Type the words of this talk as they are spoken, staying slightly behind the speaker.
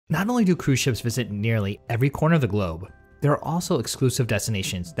Not only do cruise ships visit nearly every corner of the globe, there are also exclusive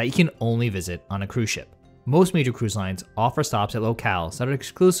destinations that you can only visit on a cruise ship. Most major cruise lines offer stops at locales that are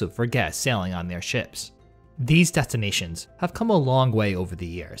exclusive for guests sailing on their ships. These destinations have come a long way over the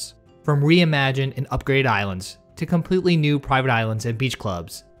years. From reimagined and upgraded islands to completely new private islands and beach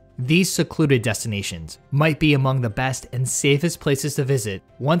clubs, these secluded destinations might be among the best and safest places to visit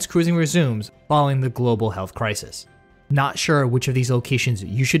once cruising resumes following the global health crisis. Not sure which of these locations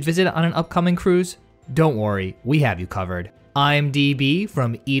you should visit on an upcoming cruise? Don't worry, we have you covered. I'm DB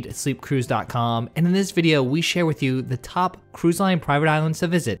from EatSleepCruise.com, and in this video we share with you the top cruise line private islands to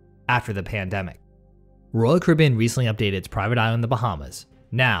visit after the pandemic. Royal Caribbean recently updated its private island, the Bahamas.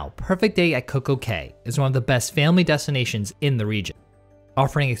 Now, Perfect Day at CocoCay is one of the best family destinations in the region,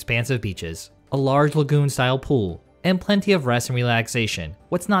 offering expansive beaches, a large lagoon-style pool, and plenty of rest and relaxation.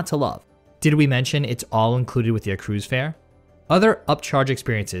 What's not to love? Did we mention it's all included with your cruise fare? Other upcharge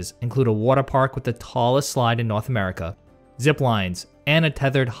experiences include a water park with the tallest slide in North America, zip lines, and a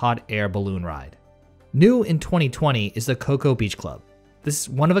tethered hot air balloon ride. New in 2020 is the Coco Beach Club. This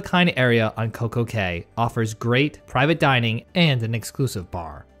one-of-a-kind area on CocoCay offers great private dining and an exclusive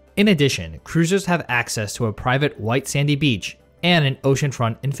bar. In addition, cruisers have access to a private white sandy beach and an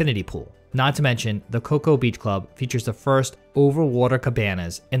oceanfront infinity pool. Not to mention, the Coco Beach Club features the first over-water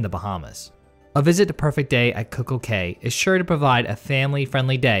cabanas in the Bahamas. A visit to Perfect Day at CocoCay is sure to provide a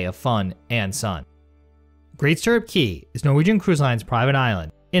family-friendly day of fun and sun. Great Stirrup Cay is Norwegian Cruise Line's private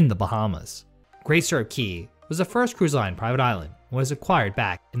island in the Bahamas. Great Stirrup Cay was the first cruise line private island and was acquired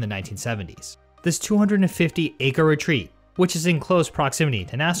back in the 1970s. This 250-acre retreat, which is in close proximity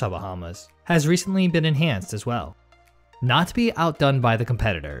to Nassau, Bahamas, has recently been enhanced as well. Not to be outdone by the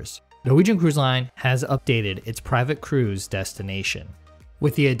competitors, Norwegian Cruise Line has updated its private cruise destination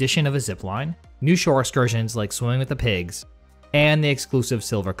with the addition of a zip line, new shore excursions like swimming with the pigs, and the exclusive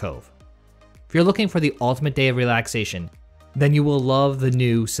Silver Cove. If you're looking for the ultimate day of relaxation, then you will love the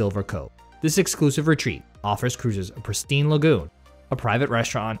new Silver Cove. This exclusive retreat offers cruisers a pristine lagoon, a private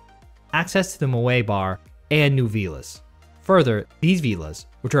restaurant, access to the Moët Bar, and new villas. Further, these villas,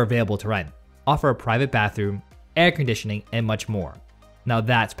 which are available to rent, offer a private bathroom, air conditioning, and much more. Now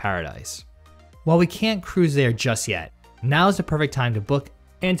that's paradise. While we can't cruise there just yet, now is the perfect time to book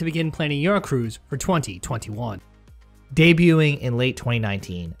and to begin planning your cruise for 2021. Debuting in late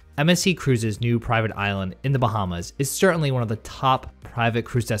 2019, MSC Cruises' new private island in the Bahamas is certainly one of the top private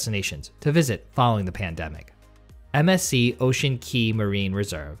cruise destinations to visit following the pandemic. MSC Ocean Cay Marine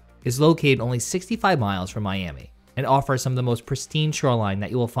Reserve is located only 65 miles from Miami and offers some of the most pristine shoreline that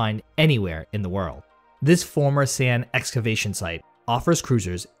you will find anywhere in the world. This former sand excavation site offers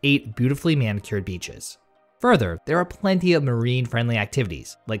cruisers 8 beautifully manicured beaches. Further, there are plenty of marine-friendly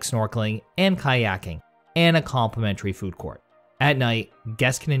activities like snorkeling and kayaking, and a complimentary food court. At night,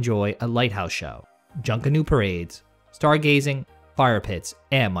 guests can enjoy a lighthouse show, Junkanoo parades, stargazing, fire pits,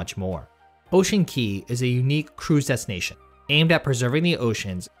 and much more. Ocean Cay is a unique cruise destination aimed at preserving the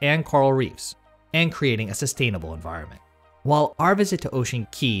oceans and coral reefs and creating a sustainable environment. While our visit to Ocean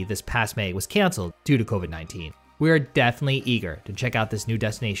Cay this past May was canceled due to COVID-19, we are definitely eager to check out this new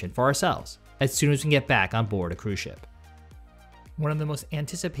destination for ourselves as soon as we can get back on board a cruise ship. One of the most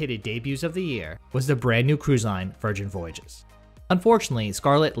anticipated debuts of the year was the brand new cruise line Virgin Voyages. Unfortunately,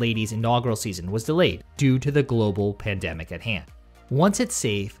 Scarlet Lady's inaugural season was delayed due to the global pandemic at hand. Once it's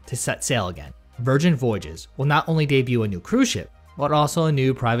safe to set sail again, Virgin Voyages will not only debut a new cruise ship, but also a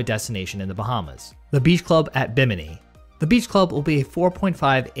new private destination in the Bahamas, the Beach Club at Bimini. The Beach Club will be a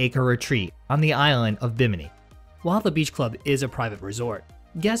 4.5-acre retreat on the island of Bimini. While the Beach Club is a private resort,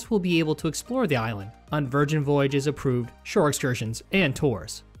 guests will be able to explore the island on Virgin Voyages approved shore excursions and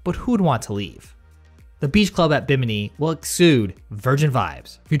tours. But who'd want to leave? The Beach Club at Bimini will exude Virgin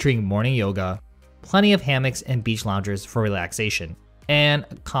vibes, featuring morning yoga, plenty of hammocks and beach loungers for relaxation, and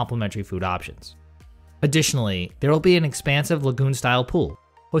complimentary food options. Additionally, there will be an expansive lagoon-style pool,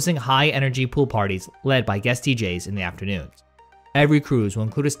 hosting high-energy pool parties led by guest DJs in the afternoons. Every cruise will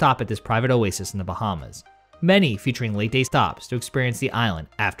include a stop at this private oasis in the Bahamas, many featuring late-day stops to experience the island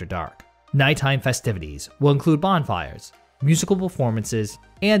after dark. Nighttime festivities will include bonfires, musical performances,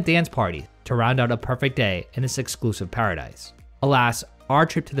 and dance parties to round out a perfect day in this exclusive paradise. Alas, our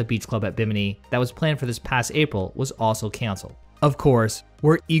trip to the Beach Club at Bimini that was planned for this past April was also canceled. Of course,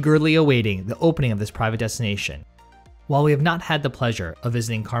 we're eagerly awaiting the opening of this private destination. While we have not had the pleasure of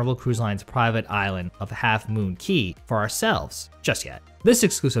visiting Carnival Cruise Line's private island of Half Moon Cay for ourselves just yet, this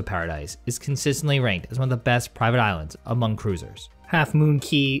exclusive paradise is consistently ranked as one of the best private islands among cruisers. Half Moon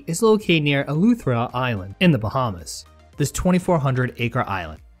Cay is located near Eleuthera Island in the Bahamas. This 2,400-acre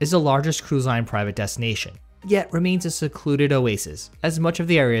island is the largest cruise line private destination, yet remains a secluded oasis as much of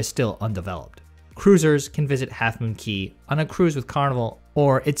the area is still undeveloped. Cruisers can visit Half Moon Cay on a cruise with Carnival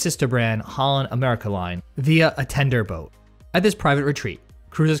or its sister brand Holland America Line via a tender boat. At this private retreat,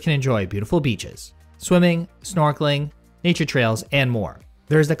 cruisers can enjoy beautiful beaches, swimming, snorkeling, nature trails, and more.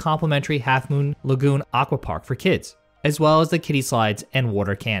 There is the complimentary Half Moon Lagoon Aqua Park for kids, as well as the kiddie slides and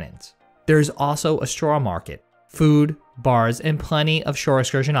water cannons. There is also a straw market, food, bars, and plenty of shore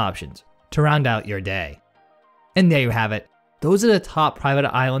excursion options to round out your day. And there you have it. Those are the top private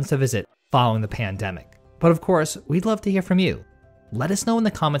islands to visit following the pandemic. But of course, we'd love to hear from you. Let us know in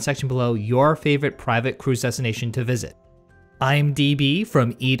the comment section below your favorite private cruise destination to visit. I'm DB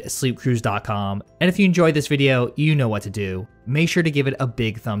from eatsleepcruise.com, and if you enjoyed this video, you know what to do. Make sure to give it a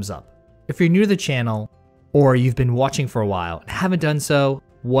big thumbs up. If you're new to the channel, or you've been watching for a while and haven't done so,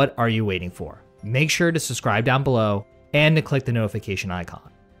 what are you waiting for? Make sure to subscribe down below and to click the notification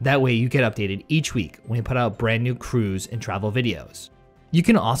icon. That way you get updated each week when we put out brand new cruise and travel videos. You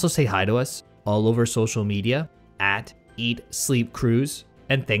can also say hi to us all over social media at Eat Sleep Cruise,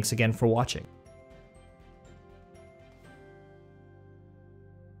 and thanks again for watching.